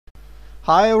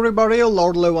Hi everybody,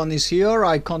 Lord Lewin is here.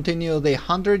 I continue the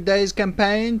 100 days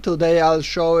campaign. Today I'll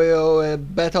show you a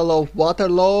Battle of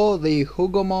Waterloo, the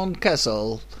Hougoumont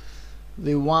Castle.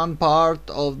 The one part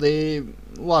of the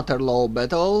Waterloo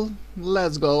battle.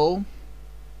 Let's go.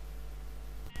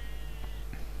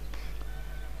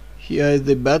 Here is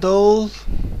the battle.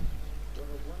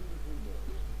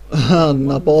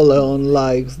 Napoleon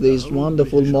likes this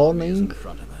wonderful morning.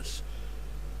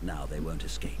 Now they won't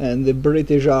escape. And the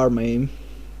British army.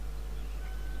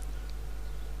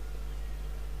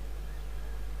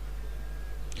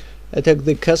 Attack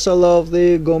the castle of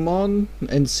the Hougoumont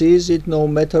and seize it no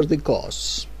matter the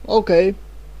cost. Okay.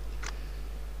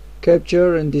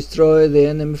 Capture and destroy the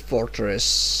enemy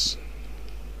fortress.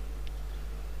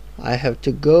 I have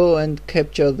to go and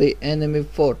capture the enemy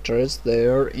fortress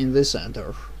there in the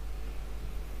center.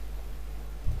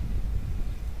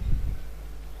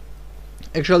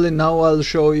 Actually, now I'll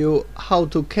show you how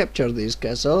to capture this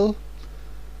castle.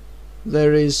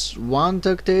 There is one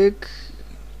tactic,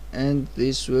 and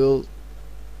this will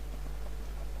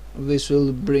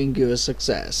bring you a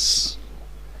success.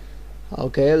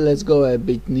 Okay, let's go a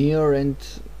bit near and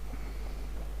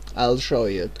I'll show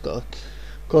you it.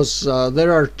 Because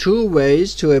there are two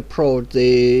ways to approach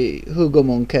the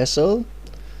Hougoumont Castle.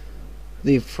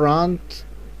 The front,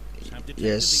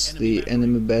 yes, the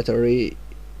enemy battery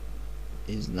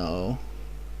is now.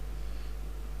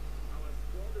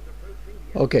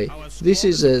 Okay, this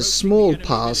is a small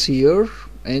pass here,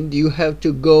 and you have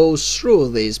to go through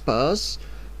this pass,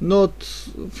 not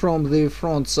from the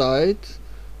front side,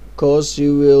 cause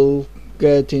you will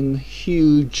get in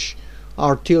huge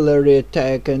artillery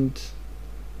attack. And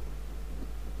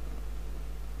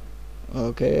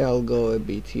okay, I'll go a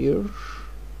bit here.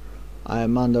 I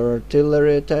am under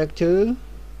artillery attack too.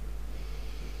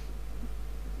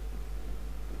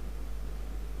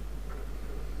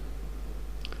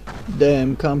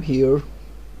 Damn, come here.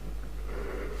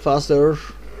 Faster.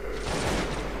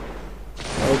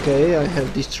 Okay, I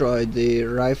have destroyed the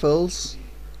rifles.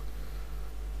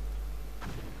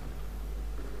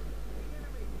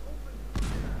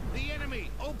 The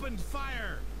enemy opened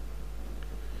fire.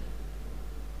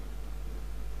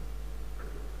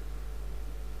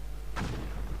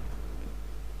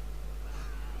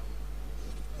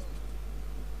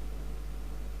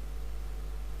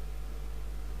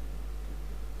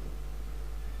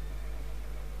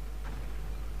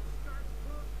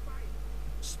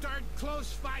 Start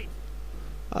close fight.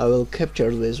 I will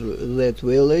capture that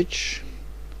village.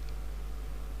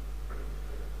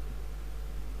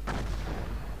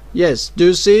 Yes, do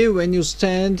you see, when you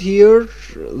stand here,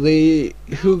 the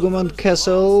Hougoumont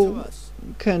Castle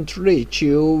can't reach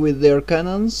you with their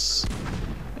cannons,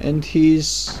 and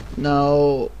he's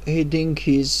now hitting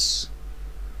his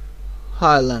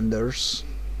Highlanders.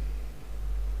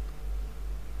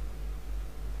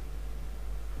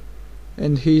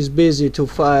 And he's busy to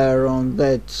fire on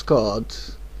that squad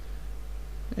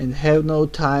and have no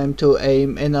time to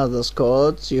aim another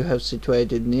squad you have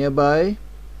situated nearby.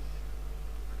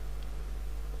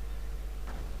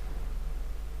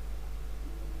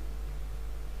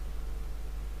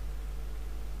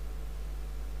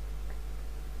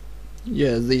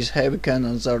 Yeah, these heavy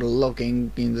cannons are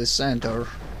locking in the center,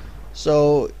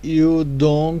 so you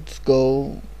don't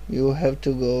go, you have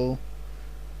to go.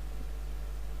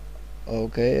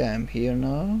 Okay, I'm here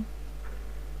now.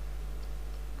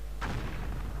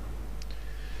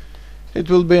 It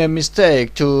will be a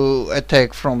mistake to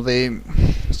attack from the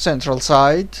central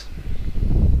side.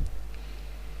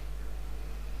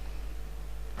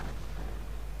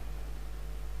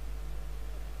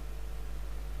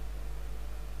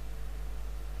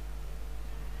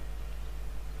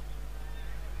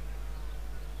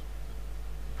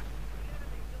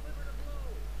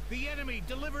 The enemy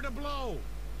delivered a blow.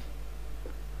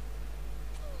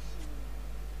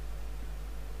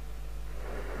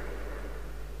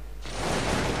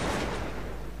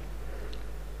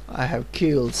 I have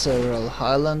killed several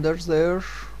Highlanders there.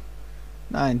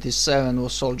 97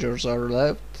 soldiers are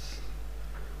left.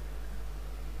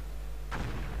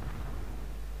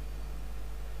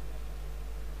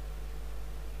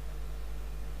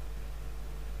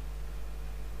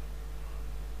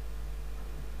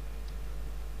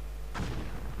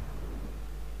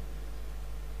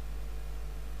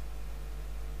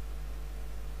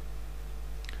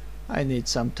 I need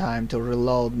some time to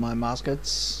reload my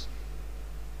muskets.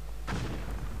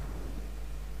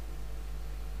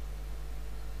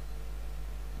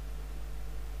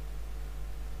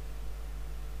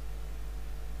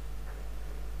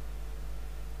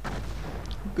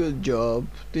 Good job.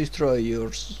 Destroy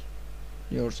your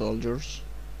soldiers.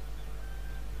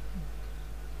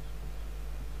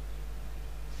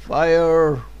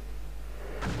 Fire!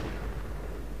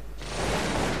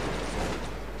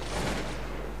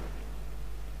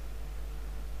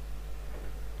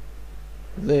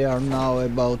 They are now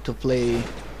about to flee.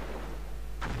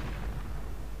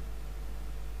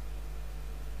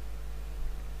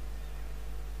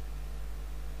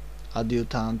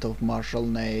 Adjutant of Marshal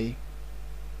Ney.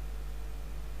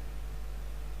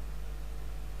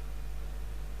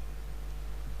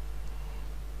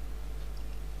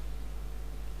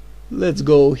 Let's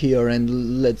go here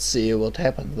and let's see what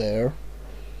happened there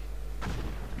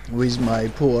with my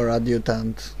poor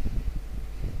adjutant.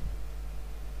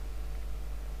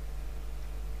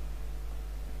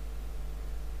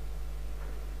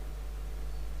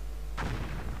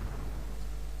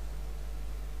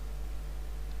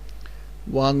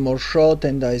 One more shot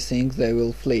and I think they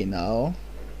will flee now.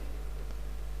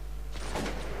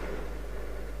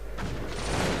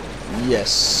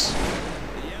 Yes.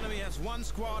 The enemy has one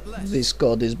squad less. This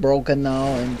code is broken now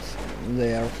and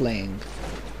they are fleeing.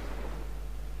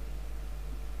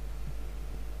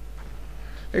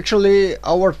 Actually,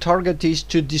 our target is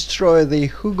to destroy the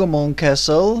Hougoumont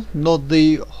Castle, not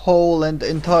the whole and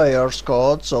entire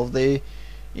squads of the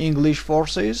English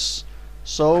forces.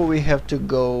 So we have to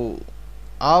go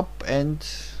up and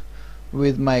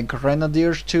with my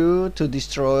grenadiers too to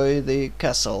destroy the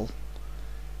castle.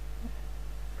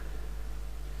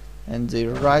 And the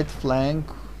right flank,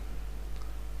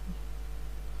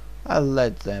 I'll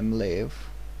let them live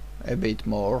a bit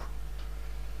more.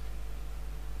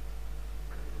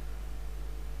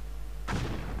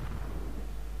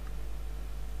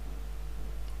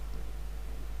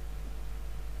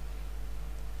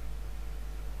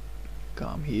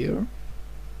 Come here.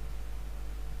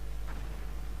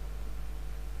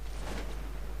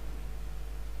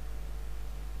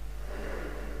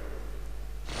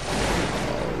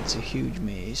 It's a huge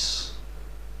mess,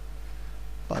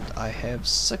 but I have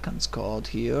second squad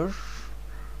here.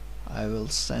 I will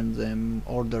send them,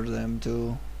 order them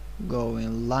to go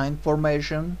in line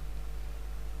formation.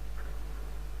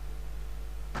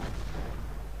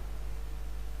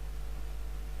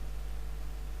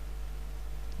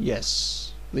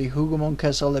 Yes, the Hougoumont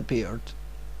Castle appeared.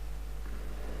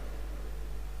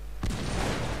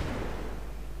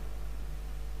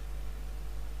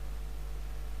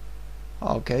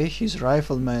 Okay, his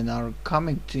riflemen are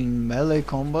coming to in melee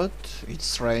combat. It's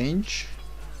strange.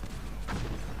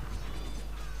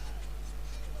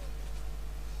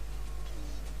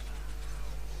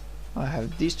 I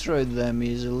have destroyed them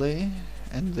easily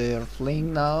and they are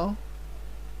fleeing now.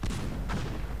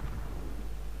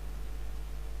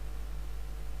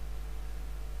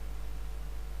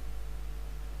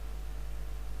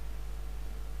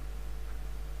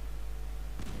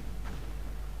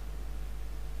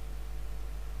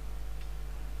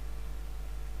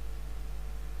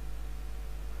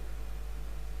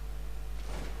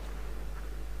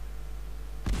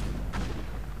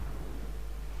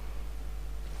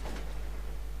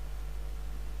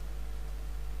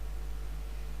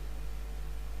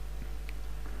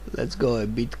 Let's go a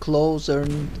bit closer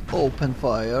and open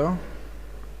fire.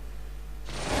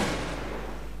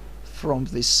 From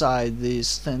this side, the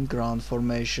stand ground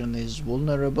formation is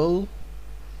vulnerable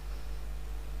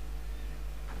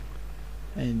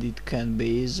and it can be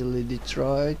easily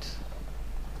destroyed.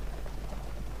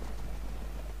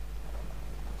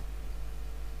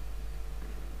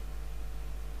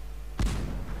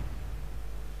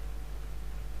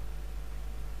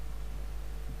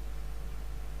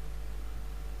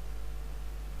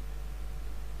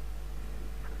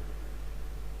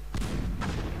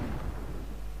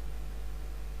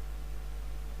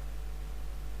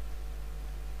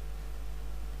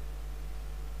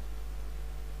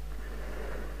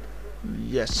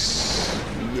 Yes,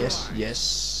 yes,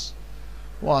 yes.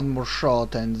 One more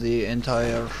shot and the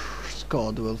entire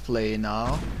squad will flee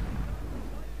now.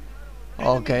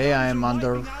 Okay, I am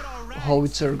under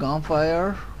howitzer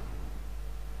gunfire.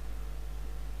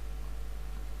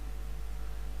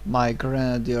 My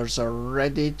grenadiers are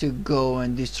ready to go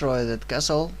and destroy that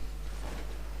castle.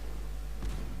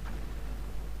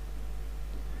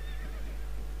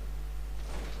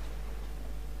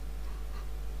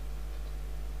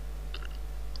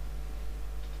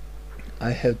 I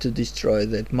have to destroy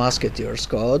that musketeer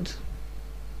squad.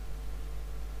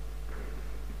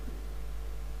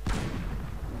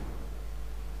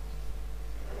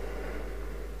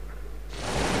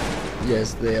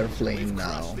 Yes, they are fleeing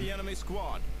now.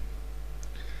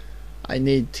 I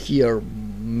need here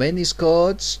many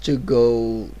squads to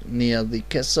go near the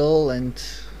castle and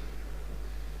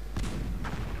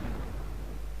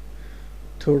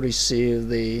to receive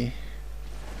the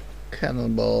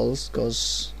cannonballs,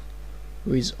 because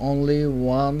with only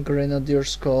one grenadier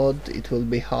squad it will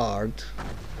be hard,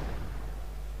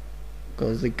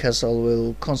 because the castle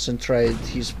will concentrate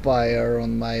his fire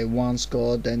on my one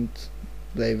squad and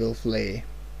they will flee.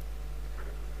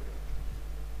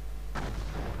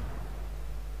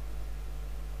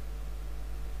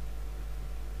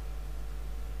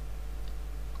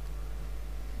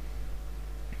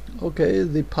 Okay,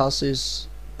 the pass is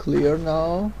clear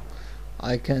now.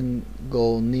 I can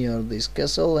go near this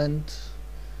castle and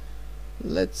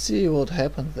let's see what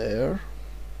happened there.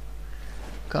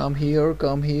 Come here,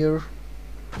 come here.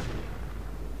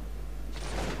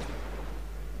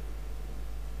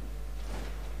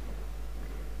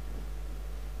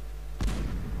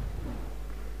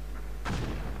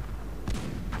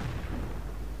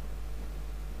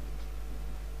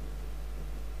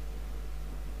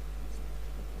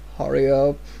 Hurry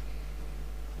up.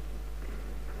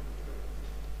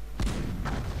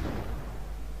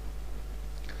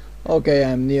 Okay,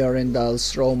 I'm near and I'll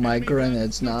throw my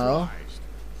grenades now.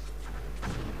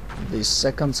 The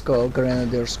second squad,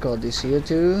 grenadier squad, is here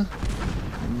too.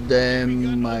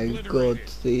 Then I got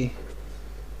the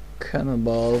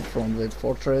cannonball from that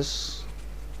fortress.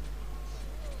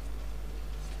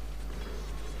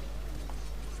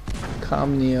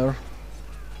 Come near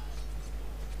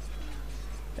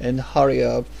and hurry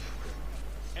up.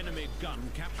 Enemy gun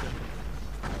captured.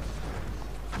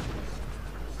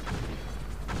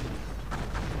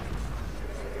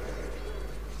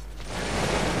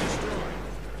 Destroyed.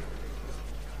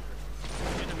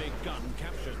 Enemy gun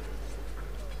captured.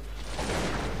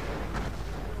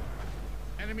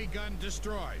 Enemy gun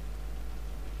destroyed.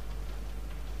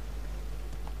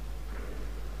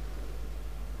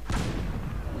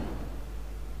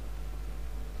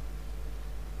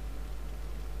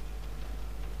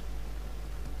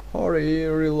 Hurry,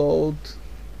 reload.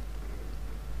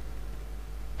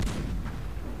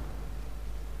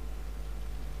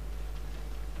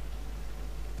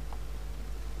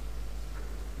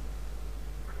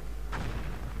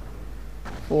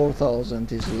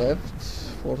 $4,000 is left.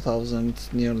 4,000,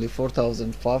 nearly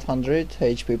 4,500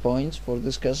 HP points for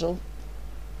this castle.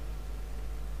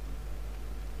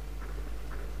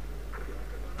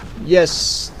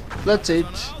 Yes, that's it.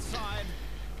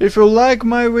 If you like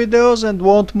my videos and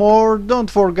want more,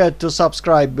 don't forget to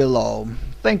subscribe below.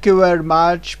 Thank you very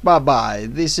much, bye bye.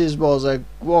 This was a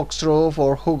walkthrough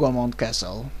for Hougoumont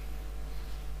Castle.